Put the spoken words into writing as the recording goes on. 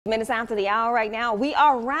Minutes after the hour right now, we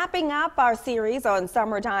are wrapping up our series on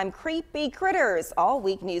summertime creepy critters. All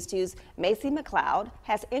week, News 2's Macy McLeod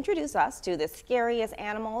has introduced us to the scariest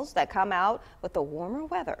animals that come out with the warmer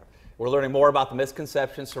weather. We're learning more about the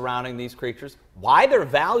misconceptions surrounding these creatures, why they're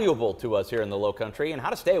valuable to us here in the Low Country, and how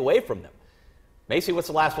to stay away from them. Macy, what's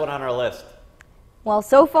the last one on our list? Well,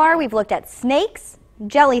 so far we've looked at snakes,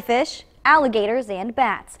 jellyfish, alligators, and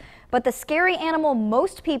bats. But the scary animal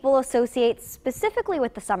most people associate specifically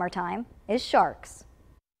with the summertime is sharks.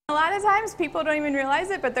 A lot of times people don't even realize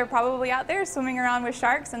it, but they're probably out there swimming around with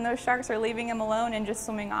sharks, and those sharks are leaving them alone and just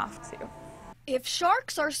swimming off too. If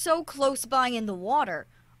sharks are so close by in the water,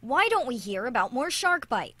 why don't we hear about more shark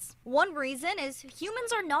bites? One reason is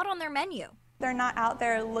humans are not on their menu. They're not out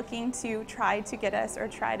there looking to try to get us or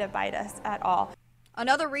try to bite us at all.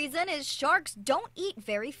 Another reason is sharks don't eat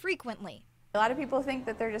very frequently. A lot of people think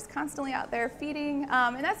that they're just constantly out there feeding,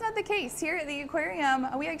 and that's not the case. Here at the aquarium,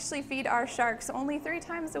 we actually feed our sharks only 3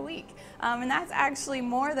 times a week, and that's actually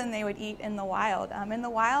more than they would eat in the wild. In the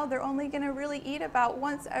wild, they're only going to really eat about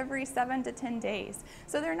once every 7 to 10 days,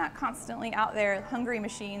 so they're not constantly out there hungry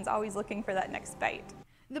machines, always looking for that next bite.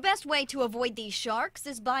 The best way to avoid these sharks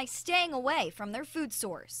is by staying away from their food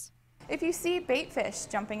source. If you see bait fish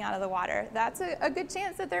jumping out of the water, that's a good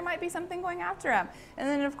chance that there might be something going after them. And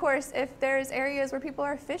then, of course, if there's areas where people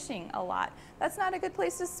are fishing a lot, that's not a good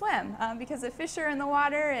place to swim because if fish are in the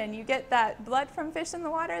water and you get that blood from fish in the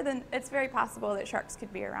water, then it's very possible that sharks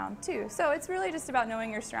could be around too. So it's really just about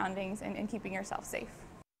knowing your surroundings and keeping yourself safe.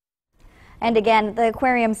 And again, the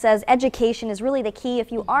aquarium says education is really the key.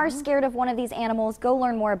 If you are scared of one of these animals, go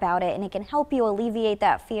learn more about it, and it can help you alleviate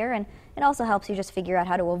that fear, and it also helps you just figure out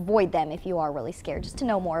how to avoid them if you are really scared, just to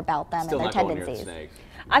know more about them and their tendencies.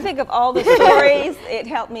 I think of all the stories, it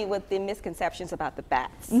helped me with the misconceptions about the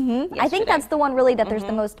bats. I think that's the one really that there's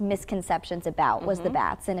the most misconceptions about was the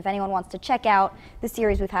bats. And if anyone wants to check out the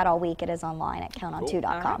series we've had all week, it is online at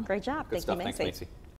counton2.com. Great job. Good Thank you, stuff. Macy. Thanks, Macy.